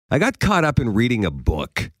I got caught up in reading a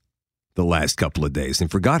book the last couple of days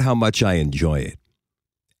and forgot how much I enjoy it.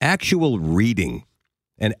 Actual reading,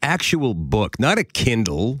 an actual book, not a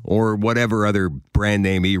Kindle or whatever other brand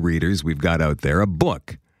name e-readers we've got out there, a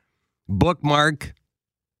book. Bookmark,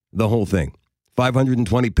 the whole thing.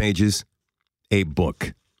 520 pages, a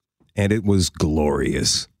book. And it was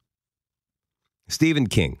glorious. Stephen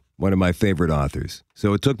King, one of my favorite authors.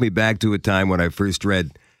 So it took me back to a time when I first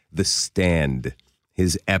read The Stand,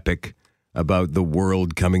 his epic about the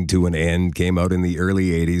world coming to an end, came out in the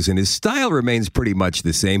early 80s, and his style remains pretty much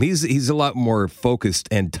the same. He's a lot more focused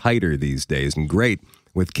and tighter these days, and great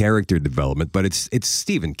with character development, but it's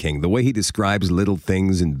Stephen King. The way he describes little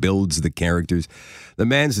things and builds the characters, the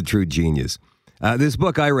man's a true genius. This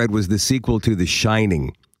book I read was the sequel to The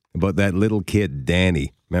Shining, about that little kid,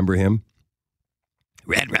 Danny. Remember him?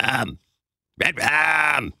 Red rum! Red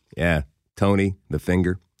rum! Yeah, Tony, the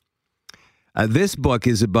finger. This book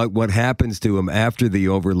is about what happens to him after the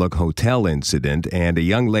Overlook Hotel incident and a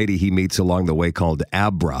young lady he meets along the way called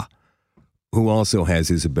Abra, who also has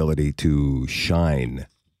his ability to shine.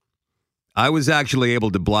 I was actually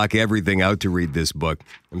able to block everything out to read this book.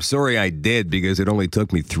 I'm sorry I did because it only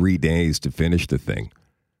took me 3 days to finish the thing.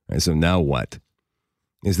 And so now what?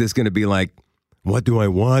 Is this going to be like, what do I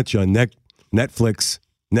watch on Netflix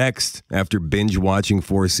next after binge watching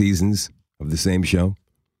 4 seasons of the same show?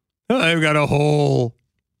 I've got a hole.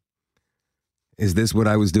 Is this what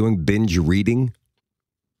I was doing? Binge reading?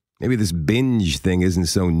 Maybe this binge thing isn't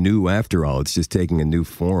so new after all. It's just taking a new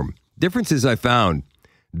form. Differences I found.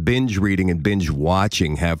 Binge reading and binge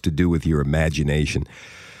watching have to do with your imagination.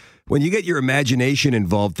 When you get your imagination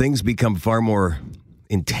involved, things become far more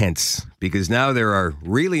intense because now there are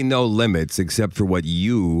really no limits except for what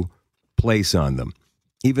you place on them.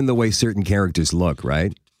 Even the way certain characters look,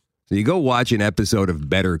 right? So you go watch an episode of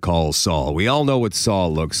Better Call Saul. We all know what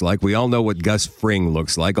Saul looks like. We all know what Gus Fring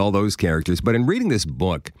looks like, all those characters. But in reading this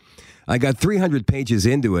book, I got 300 pages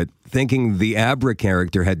into it thinking the Abra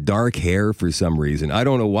character had dark hair for some reason. I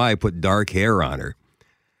don't know why I put dark hair on her.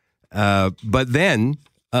 But then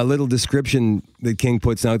a little description that King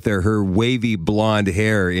puts out there, her wavy blonde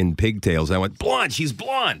hair in pigtails. I went, blonde, she's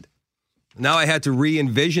blonde. Now I had to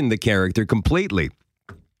re-envision the character completely.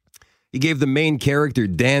 He gave the main character,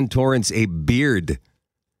 Dan Torrance, a beard.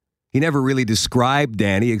 He never really described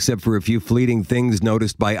Danny except for a few fleeting things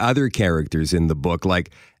noticed by other characters in the book,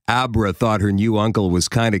 like Abra thought her new uncle was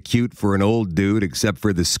kind of cute for an old dude except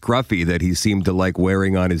for the scruffy that he seemed to like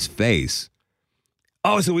wearing on his face.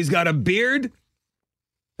 Oh, so he's got a beard?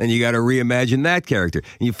 Then you got to reimagine that character.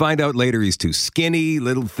 And you find out later he's too skinny,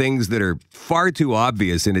 little things that are far too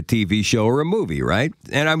obvious in a TV show or a movie, right?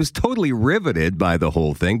 And I was totally riveted by the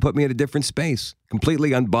whole thing. Put me in a different space. Completely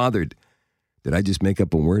unbothered. Did I just make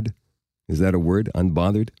up a word? Is that a word?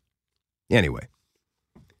 Unbothered? Anyway.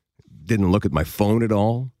 Didn't look at my phone at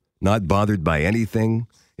all. Not bothered by anything.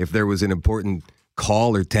 If there was an important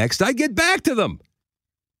call or text, I'd get back to them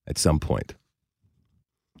at some point.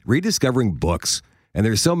 Rediscovering books. And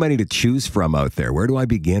there's so many to choose from out there. Where do I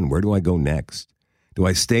begin? Where do I go next? Do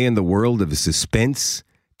I stay in the world of suspense,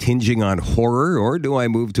 tinging on horror, or do I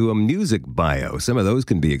move to a music bio? Some of those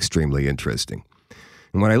can be extremely interesting.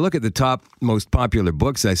 And when I look at the top most popular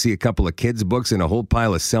books, I see a couple of kids' books and a whole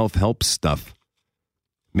pile of self-help stuff.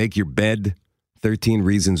 Make Your Bed, 13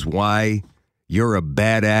 Reasons Why, You're a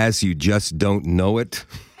Badass, You Just Don't Know It.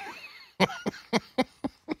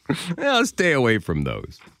 I'll stay away from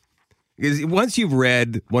those. Because once you've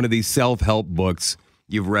read one of these self-help books,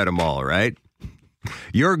 you've read them all, right?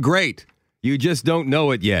 You're great. You just don't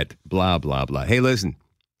know it yet. Blah, blah, blah. Hey, listen,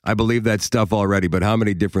 I believe that stuff already, but how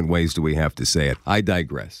many different ways do we have to say it? I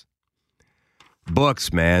digress.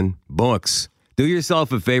 Books, man. Books. Do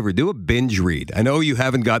yourself a favor. Do a binge read. I know you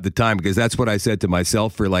haven't got the time because that's what I said to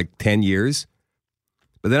myself for like 10 years.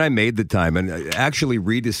 But then I made the time and I actually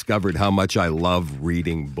rediscovered how much I love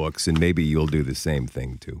reading books, and maybe you'll do the same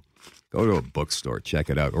thing too. Go to a bookstore, check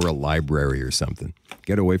it out, or a library or something.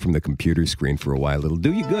 Get away from the computer screen for a while. It'll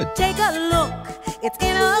do you good. Take a look. It's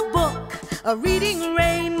in a book. A reading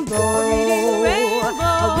rainbow. A reading rainbow.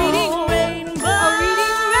 A reading rainbow.